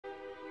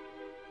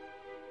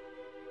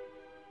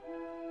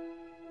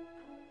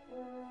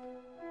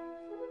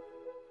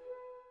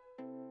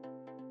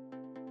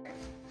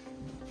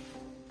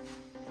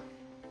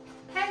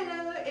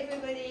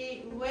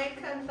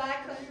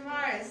back on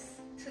Mars.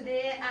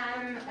 Today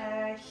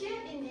I'm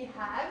here in the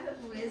hub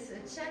with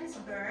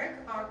Burk,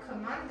 our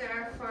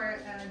commander for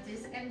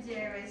this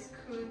MDRS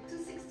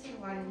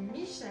Crew261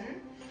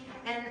 mission.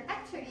 And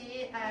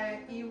actually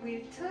he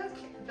will talk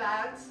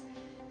about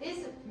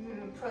his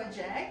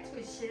project,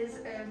 which is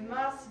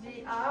Mars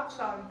VR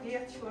for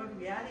virtual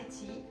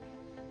reality.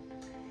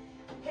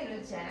 Hello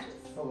James.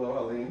 Hello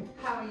Aline.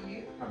 How are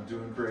you? I'm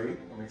doing great.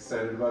 I'm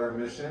excited about our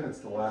mission. It's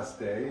the last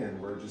day and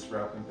we're just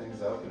wrapping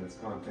things up and it's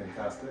gone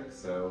fantastic.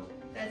 So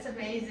that's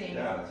amazing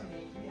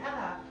actually.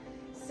 Yeah.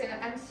 So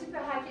I'm super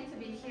happy to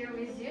be here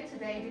with you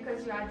today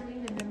because you are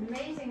doing an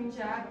amazing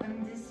job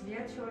on this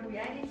virtual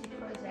reality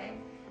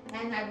project,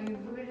 and I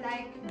would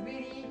like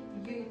really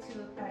you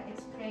to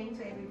explain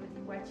to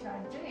everybody what you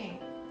are doing.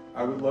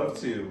 I would love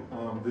to.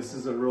 This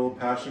is a real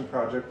passion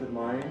project of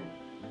mine.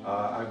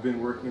 I've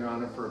been working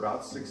on it for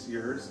about 6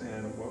 years,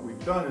 and what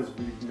we've done is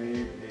we've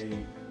made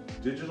a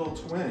digital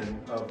twin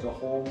of the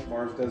whole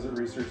Mars Desert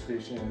Research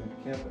Station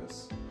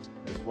campus,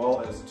 as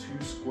well as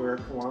 2 square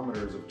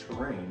kilometers of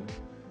terrain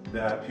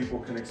that people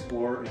can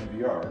explore in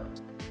VR.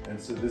 And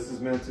so this is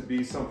meant to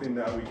be something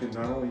that we can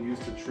not only use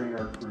to train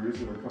our crews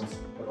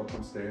that'll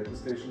come stay at the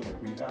station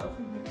like we have,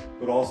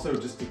 but also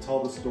just to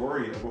tell the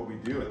story of what we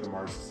do at the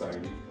Mars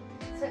Society.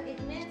 So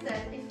it means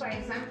that if, for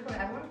example,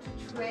 I want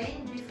to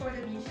train before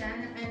the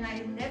mission and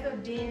I've never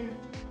been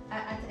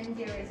at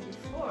MDRS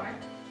before,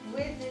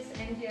 with this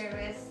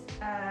MDRS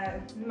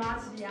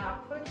Mars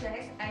VR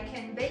project, I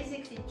can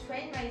basically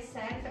train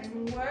myself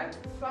and work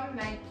from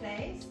my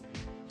place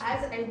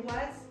as I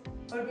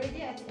was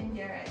already at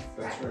MDRS.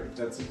 That's right.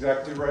 That's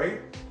exactly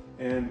right.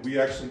 And we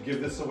actually give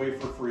this away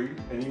for free.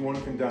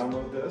 Anyone can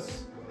download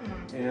this.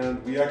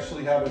 And we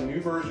actually have a new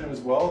version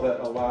as well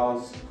that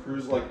allows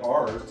crews like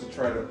ours to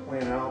try to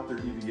plan out their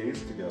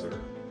EVAs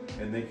together.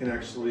 And they can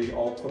actually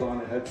all put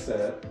on a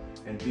headset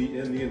and be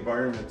in the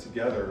environment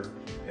together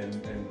and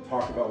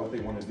talk about what they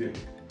want to do.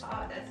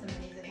 Oh, that's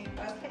amazing.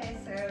 Okay,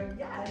 so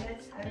yeah,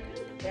 let's have a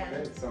look then.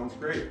 Okay, sounds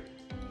great.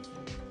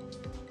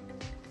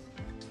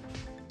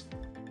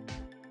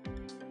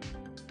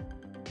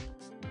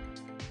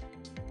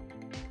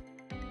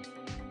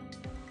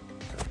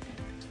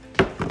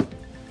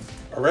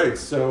 All right,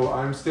 so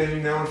I'm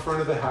standing now in front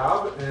of the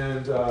hab,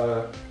 and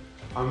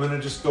I'm going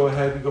to just go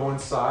ahead and go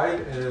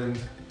inside and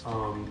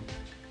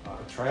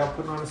try out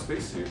putting on a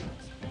spacesuit.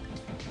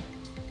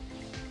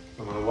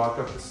 I'm going to walk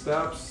up the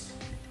steps,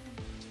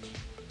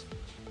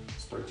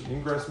 start the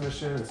ingress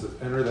mission. It says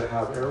enter the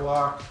hab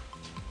airlock.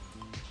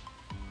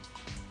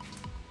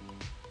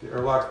 The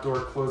airlock door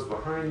closed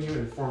behind you.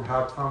 Inform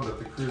HabCom that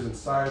the crew's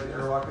inside the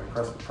airlock and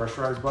press the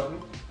pressurize button.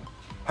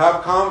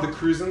 HabCom, the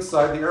crew's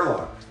inside the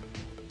airlock.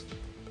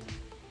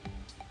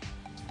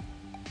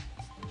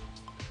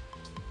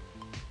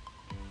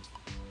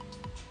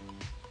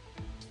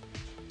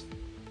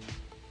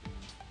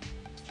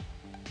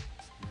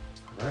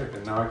 Alright,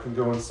 and now I can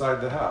go inside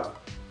the hab.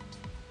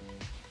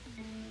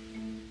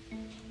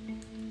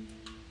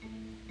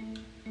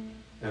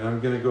 And I'm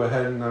going to go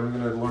ahead and I'm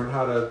going to learn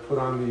how to put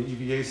on the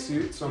EVA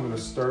suit. So I'm going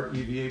to start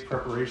EVA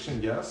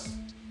preparation, yes.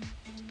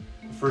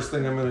 The first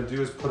thing I'm going to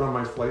do is put on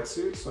my flight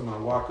suit. So I'm going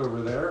to walk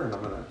over there and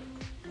I'm going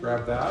to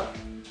grab that.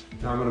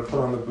 Now I'm going to put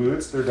on the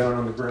boots. They're down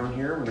on the ground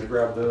here. I'm going to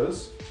grab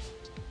those.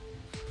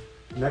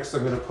 Next,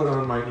 I'm going to put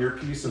on my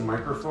earpiece and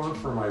microphone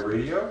for my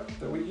radio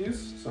that we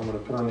use. So I'm going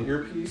to put on the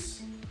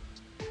earpiece.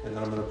 And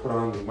then I'm going to put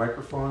on the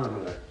microphone. I'm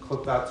going to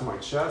clip that to my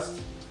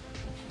chest.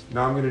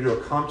 Now I'm going to do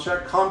a comm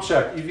check. Comm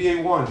check,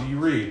 EVA 1, do you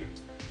read?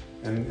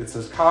 And it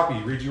says copy,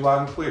 read you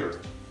loud and clear.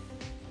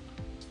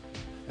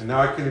 And now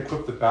I can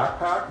equip the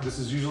backpack. This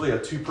is usually a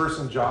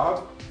 2-person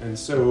job. And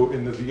so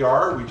in the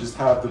VR, we just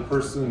have the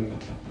person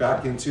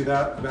back into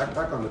that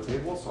backpack on the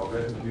table. So I'll go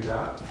ahead and do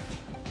that.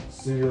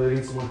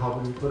 Simulating someone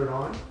helping me put it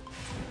on.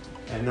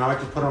 And now I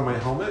can put on my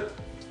helmet.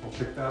 I'll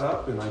pick that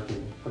up and I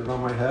can put it on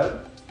my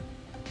head.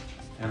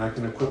 And I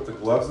can equip the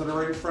gloves that are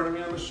right in front of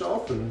me on the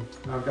shelf, and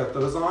now I've got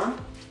those on.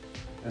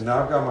 And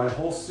now I've got my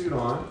whole suit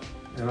on,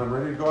 and I'm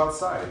ready to go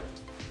outside.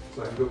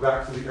 So I can go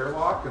back to the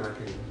airlock, and I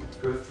can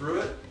go through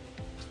it.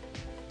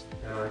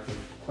 And I can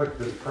click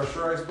the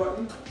pressurize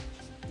button.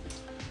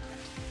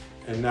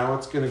 And now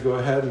it's going to go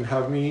ahead and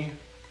have me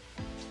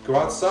go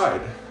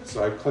outside.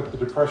 So I click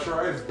the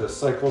depressurize, the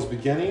cycle's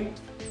beginning.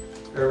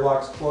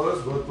 Airlock's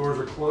closed, both doors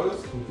are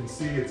closed. You can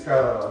see it's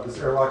got this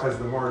airlock has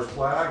the Mars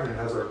flag, and it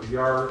has our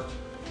VR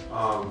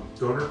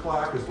donor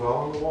plaque as well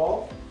on the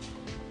wall.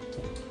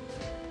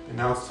 And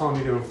now it's telling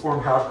me to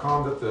inform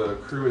HabCom that the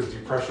crew is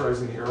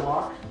depressurizing the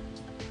airlock.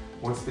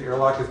 Once the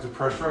airlock is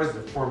depressurized,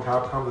 inform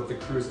HabCom that the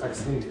crew is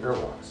exiting the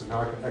airlock. So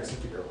now I can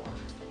exit the airlock.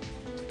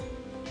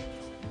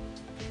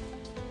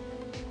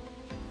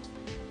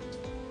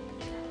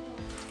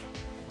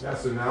 Yeah,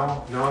 so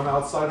now I'm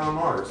outside on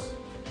Mars.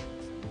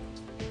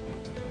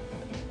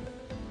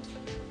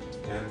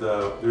 And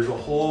there's a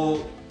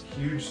whole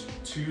huge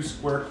 2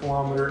 square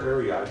kilometer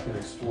area I can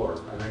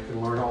explore, and I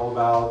can learn all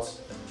about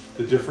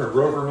the different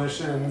rover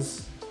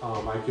missions.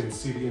 I can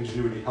see the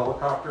Ingenuity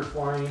helicopter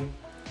flying.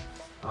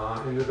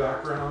 in the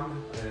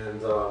background,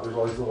 and there's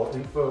all these little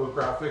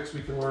infographics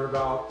we can learn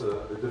about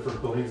the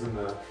different buildings in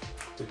the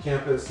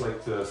campus,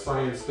 like the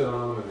Science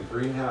Dome and the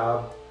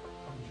GreenHab.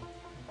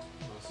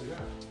 So yeah.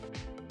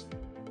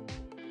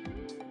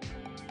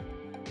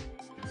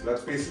 So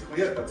that's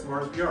basically it. That's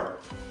Mars VR.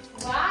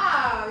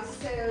 Wow,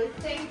 so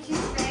thank you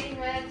very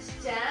much,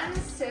 Jan.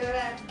 So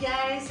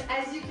guys,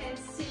 as you can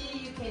see,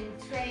 you can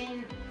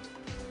train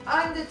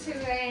on the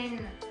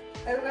terrain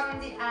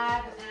around the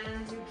app,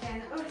 and you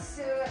can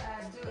also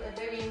do a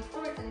very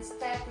important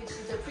step, which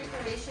is the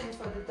preparation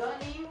for the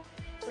donning.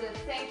 So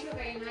thank you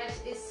very much.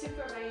 It's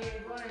super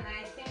valuable, and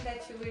I think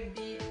that you will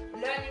be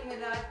learning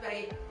a lot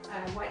by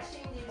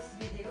watching this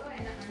video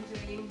and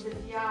enjoying the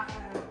VR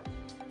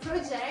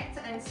project.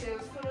 And so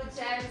follow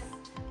James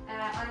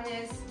on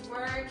his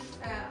work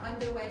on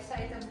the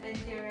website of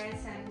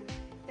MDRS, and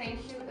thank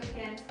you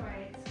again for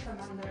it,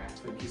 Commander.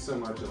 Thank you so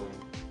much, Aline.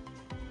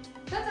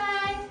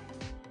 Bye-bye!